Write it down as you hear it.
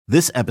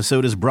This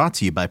episode is brought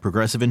to you by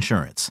Progressive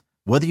Insurance.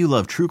 Whether you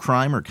love true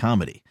crime or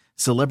comedy,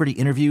 celebrity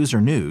interviews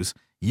or news,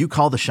 you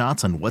call the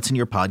shots on what's in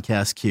your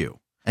podcast queue.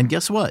 And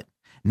guess what?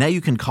 Now you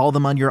can call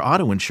them on your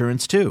auto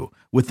insurance too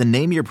with the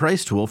Name Your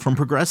Price tool from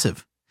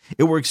Progressive.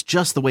 It works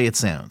just the way it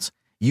sounds.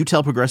 You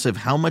tell Progressive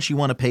how much you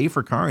want to pay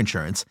for car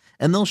insurance,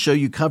 and they'll show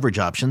you coverage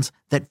options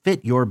that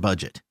fit your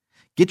budget.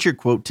 Get your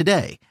quote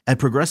today at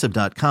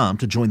Progressive.com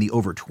to join the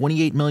over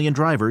 28 million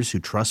drivers who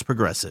trust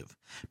Progressive.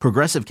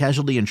 Progressive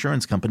Casualty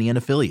Insurance Company and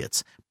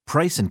Affiliates.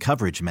 Price and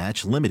coverage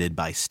match limited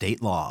by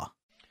state law.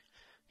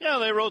 Yeah,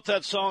 they wrote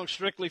that song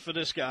strictly for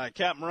this guy,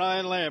 Captain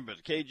Ryan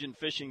Lambert, Cajun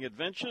Fishing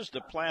Adventures.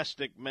 The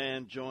Plastic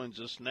Man joins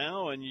us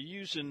now, and you're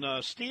using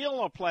steel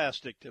or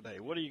plastic today?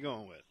 What are you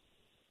going with?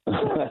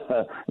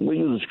 We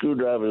use a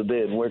screwdriver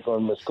today and work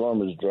on Miss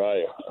Carmen's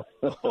dryer.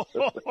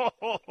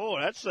 Oh,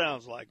 that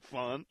sounds like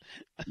fun.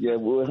 Yeah,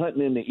 we're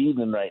hunting in the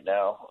evening right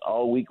now.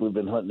 All week we've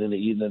been hunting in the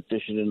evening,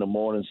 fishing in the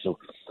morning. So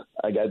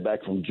I got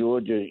back from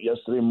Georgia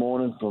yesterday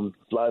morning from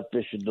fly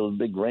fishing those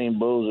big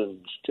rainbows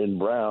and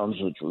browns,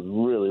 which was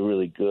really,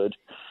 really good.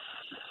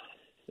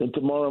 And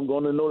tomorrow I'm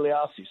going to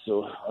Noliasi,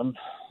 so I'm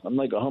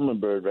like a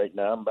hummingbird right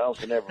now. I'm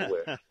bouncing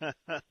everywhere.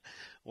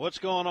 What's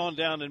going on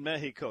down in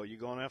Mexico? You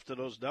going after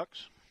those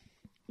ducks?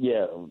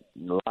 Yeah,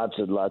 lots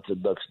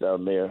of ducks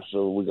down there.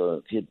 So we're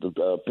going to hit the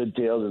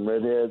pintails and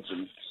redheads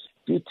and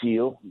a few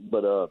teal.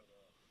 But I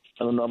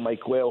don't know how my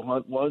quail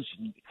hunt was.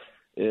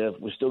 If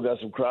we still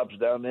got some crops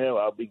down there,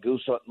 I'll be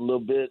goose hunting a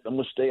little bit. I'm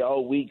going to stay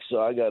all week,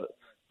 so I got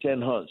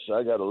 10 hunts. So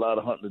I got a lot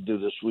of hunting to do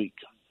this week.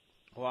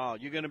 Wow,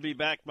 you're going to be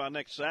back by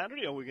next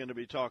Saturday, or are we going to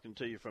be talking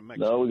to you from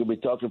Mexico? No, we're going to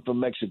be talking from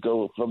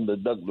Mexico, from the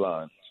duck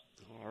blind.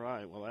 All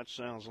right, well, that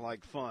sounds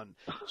like fun.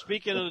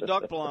 Speaking of the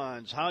duck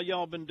blinds, how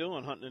y'all been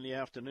doing hunting in the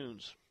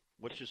afternoons?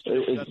 It's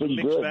been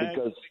good bag?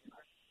 because,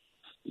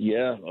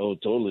 yeah,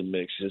 totally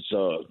mixed. It's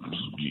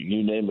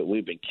you name it,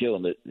 we've been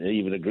killing it.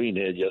 Even a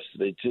greenhead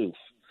yesterday too.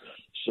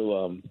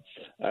 So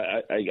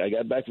I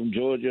got back from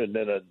Georgia, and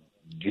then I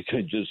just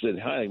said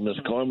hi, Miss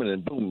Carmen,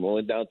 and boom,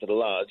 went down to the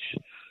lodge.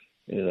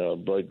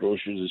 Bought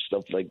groceries and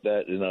stuff like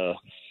that. And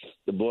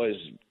the boys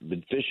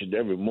been fishing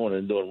every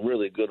morning, doing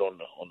really good on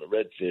the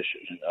redfish.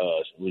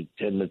 We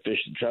tend to fish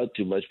the trout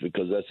too much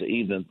because that's an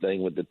evening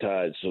thing with the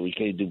tide, so we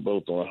can't do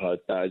both on a high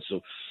tide.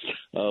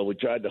 So we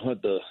tried to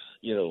hunt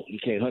you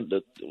can't hunt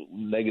the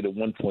negative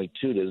 1.2.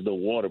 There's no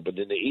water, but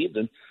in the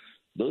evening,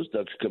 those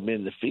ducks come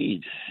in to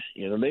feed.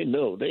 They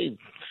know.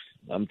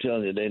 I'm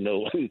telling you, they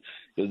know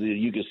because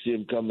you can see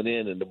them coming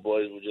in, and the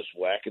boys were just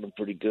whacking them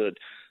pretty good.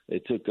 They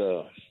took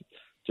a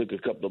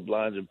couple of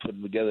blinds and put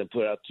them together and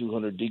put out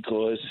 200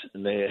 decoys,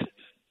 and they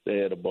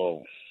had a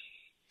ball.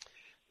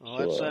 Well,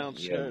 that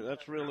sounds good.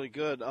 That's really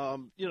good.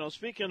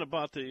 Speaking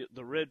about the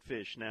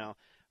redfish now,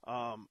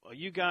 are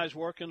you guys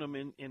working them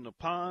in the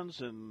ponds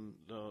and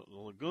the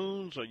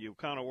lagoons? Or are you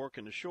kind of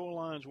working the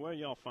shorelines? Where are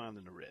y'all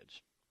finding the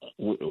reds?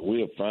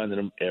 We are finding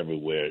them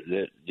everywhere.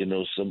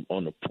 Some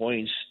on the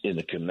points, in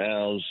the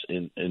canals,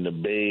 in the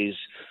bays.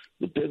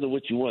 Depends on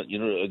what you want.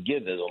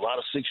 Again, there's a lot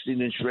of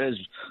 16-inch reds,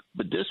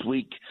 but this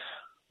week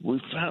we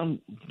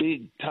found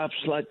big top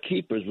slot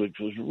keepers, which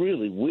was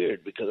really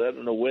weird because I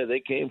don't know where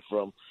they came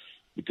from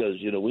because,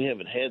 we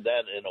haven't had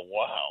that in a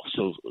while.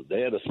 So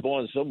they had a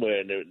spawn somewhere,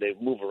 and they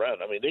move around.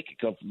 I mean, they could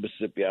come from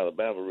Mississippi,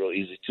 Alabama real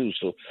easy too.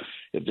 So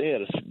if they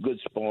had a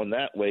good spawn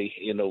that way,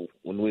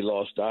 when we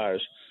lost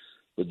ours,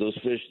 but those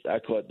fish I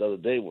caught the other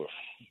day were,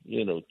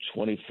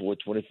 24,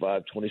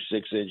 25,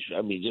 26-inch.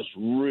 I mean, just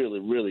really,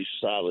 really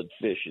solid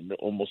fish. And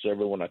almost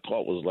everyone I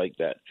caught was like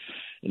that.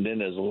 And then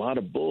there's a lot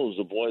of bulls.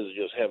 The boys are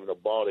just having a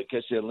ball. They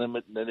catch their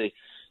limit, and then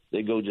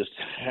they go just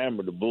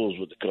hammer the bulls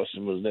with the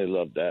customers, and they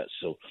love that.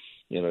 So,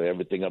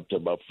 everything up to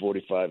about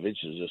 45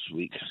 inches this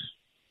week.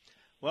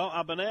 Well,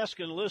 I've been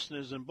asking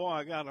listeners, and, boy,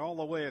 I got all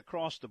the way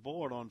across the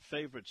board on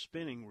favorite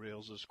spinning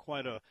reels. There's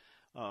quite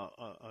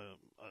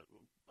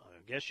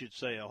I guess you'd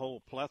say a whole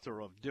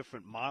plethora of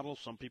different models.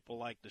 Some people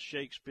like the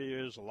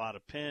Shakespeares, a lot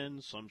of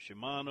Penns, some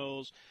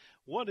Shimanos.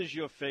 What is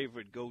your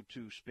favorite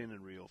go-to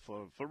spinning reel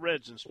for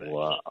reds and specks?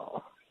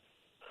 Wow.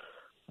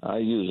 I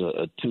use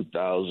a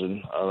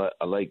 2000.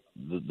 I like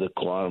the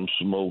Quantum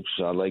Smokes.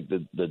 I like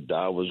the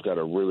Daiwa's got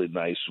a really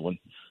nice one,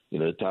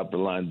 the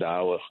top-of-the-line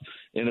Daiwa.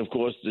 And, of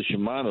course, the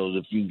Shimanos,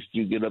 if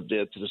you get up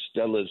there to the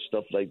Stella and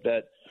stuff like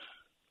that,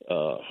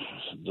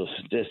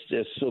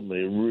 there's so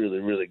many really,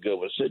 really good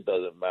ones. It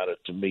doesn't matter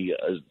to me,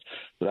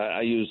 but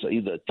I use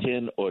either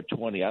 10 or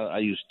 20. I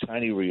use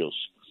tiny reels.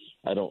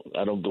 I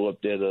don't go up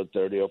there to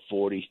 30 or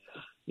 40.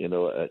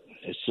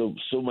 It's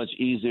so much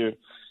easier,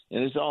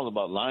 and it's all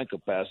about line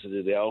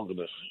capacity. They're all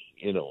gonna,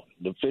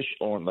 the fish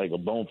aren't like a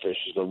bonefish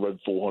is gonna run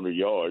 400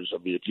 yards.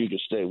 I mean, if you can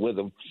stay with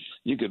them,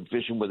 you can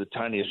fish them with the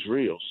tiniest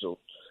reel. So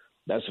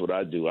that's what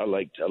I do. I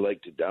like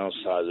to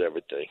downsize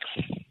everything.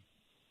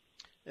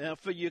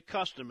 For your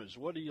customers,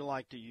 what do you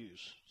like to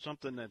use?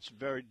 Something that's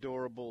very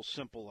durable,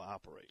 simple to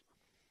operate.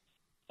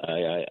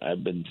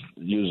 I've been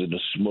using the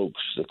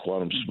smokes, the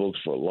Quantum Smokes,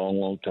 for a long,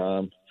 long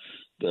time.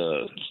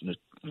 The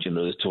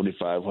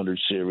 2500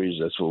 series,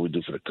 that's what we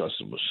do for the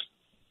customers.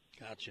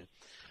 Gotcha.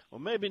 Well,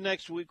 maybe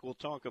next week we'll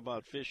talk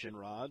about fishing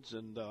rods,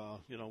 and,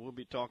 we'll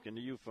be talking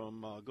to you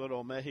from good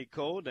old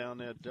Mexico down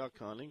there duck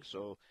hunting.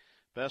 So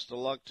best of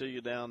luck to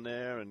you down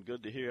there, and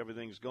good to hear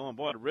everything's going.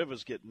 Boy, the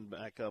river's getting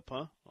back up,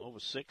 huh? Over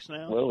 6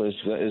 now? Well,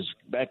 it's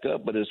back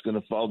up, but it's going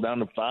to fall down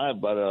to 5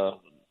 by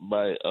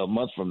a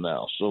month from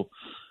now. So,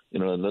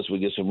 unless we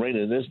get some rain.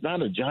 And there's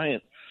not a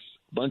giant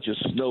bunch of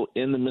snow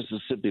in the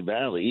Mississippi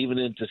Valley, even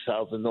into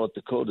South and North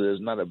Dakota.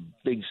 There's not a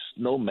big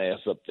snow mass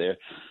up there.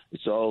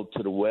 It's all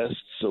to the west.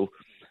 So,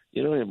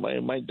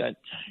 it might not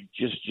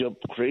just jump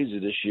crazy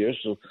this year.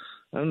 So,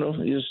 I don't know.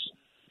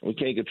 We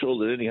can't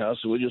control it anyhow,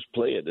 so we just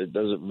play it. It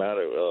doesn't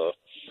matter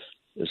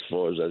as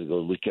far as that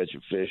goes. We catch a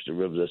fish, the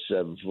river's at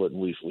 7 foot,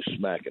 and we're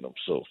smacking them.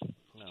 So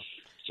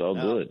it's all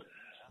good.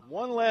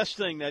 One last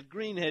thing, that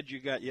greenhead you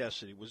got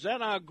yesterday, was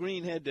that our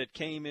greenhead that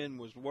came in,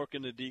 was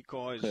working the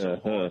decoys so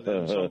hard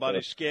and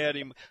somebody scared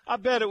him? I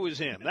bet it was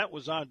him. That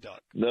was our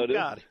duck. No,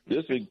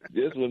 this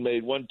one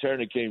made one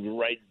turn and came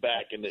right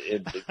back and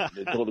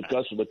told the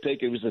customer,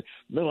 take him. He said,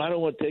 no, I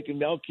don't want to take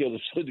him. I'll kill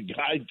him. So the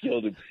guide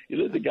killed him. He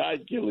let the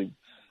guide kill him.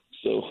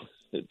 So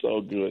it's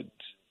all good.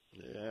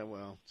 Yeah,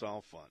 well, it's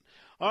all fun.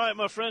 All right,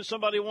 my friend,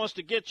 somebody wants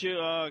to get you,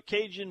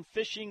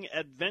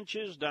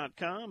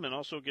 CajunFishingAdventures.com, and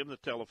also give them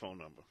the telephone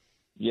number.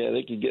 Yeah,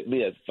 they can get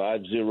me at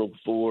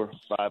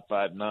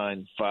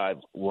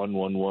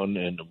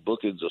 504-559-5111, and the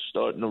bookings are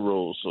starting to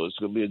roll, so it's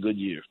going to be a good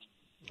year.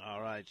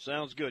 All right,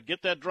 sounds good.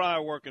 Get that dryer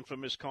working for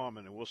Miss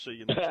Carmen, and we'll see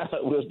you next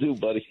week. Will do,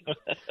 buddy.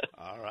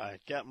 All right,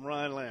 Captain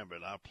Ryan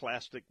Lambert, our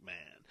plastic man.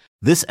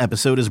 This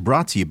episode is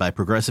brought to you by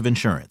Progressive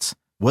Insurance.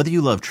 Whether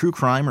you love true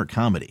crime or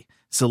comedy,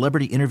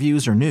 celebrity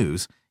interviews or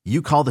news,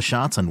 you call the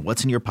shots on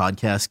what's in your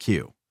podcast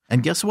queue.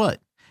 And guess what?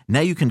 Now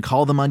you can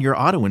call them on your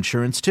auto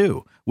insurance,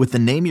 too, with the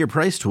Name Your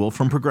Price tool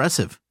from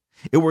Progressive.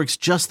 It works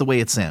just the way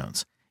it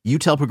sounds. You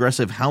tell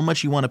Progressive how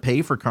much you want to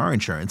pay for car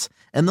insurance,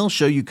 and they'll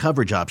show you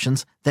coverage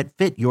options that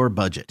fit your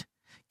budget.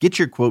 Get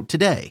your quote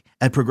today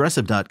at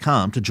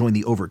Progressive.com to join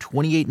the over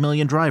 28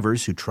 million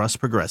drivers who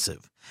trust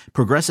Progressive.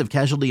 Progressive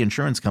Casualty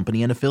Insurance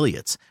Company and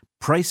Affiliates.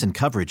 Price and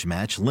coverage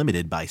match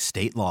limited by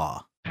state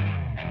law.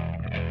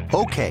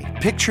 Okay,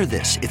 picture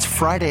this. It's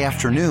Friday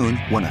afternoon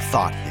when a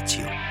thought hits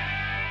you.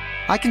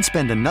 I can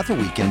spend another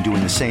weekend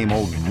doing the same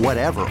old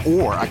whatever,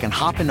 or I can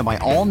hop into my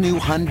all-new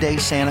Hyundai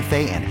Santa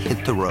Fe and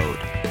hit the road.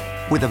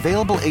 With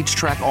available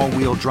H-Track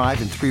all-wheel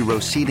drive and 3-row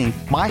seating,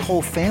 my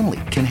whole family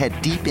can head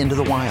deep into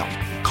the wild.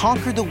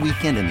 Conquer the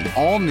weekend in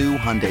the all-new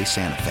Hyundai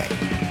Santa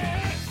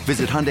Fe.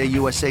 Visit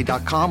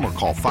HyundaiUSA.com or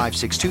call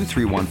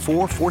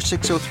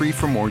 562-314-4603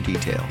 for more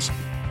details.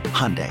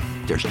 Hyundai,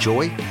 there's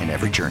joy in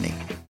every journey.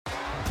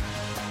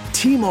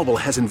 T-Mobile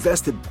has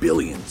invested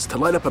billions to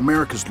light up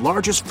America's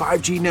largest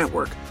 5G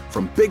network,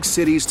 from big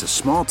cities to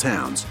small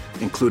towns,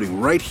 including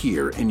right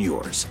here in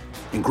yours.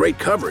 And great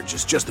coverage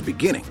is just the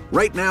beginning.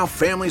 Right now,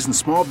 families and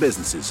small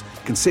businesses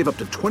can save up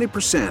to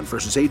 20%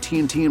 versus AT&T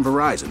and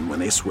Verizon when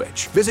they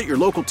switch. Visit your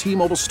local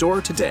T-Mobile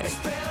store today.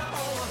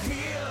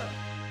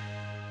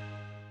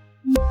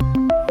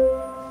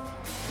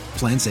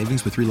 Plan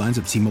savings with 3 lines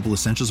of T-Mobile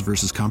Essentials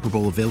versus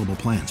comparable available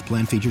plans.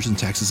 Plan features and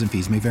taxes and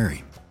fees may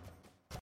vary.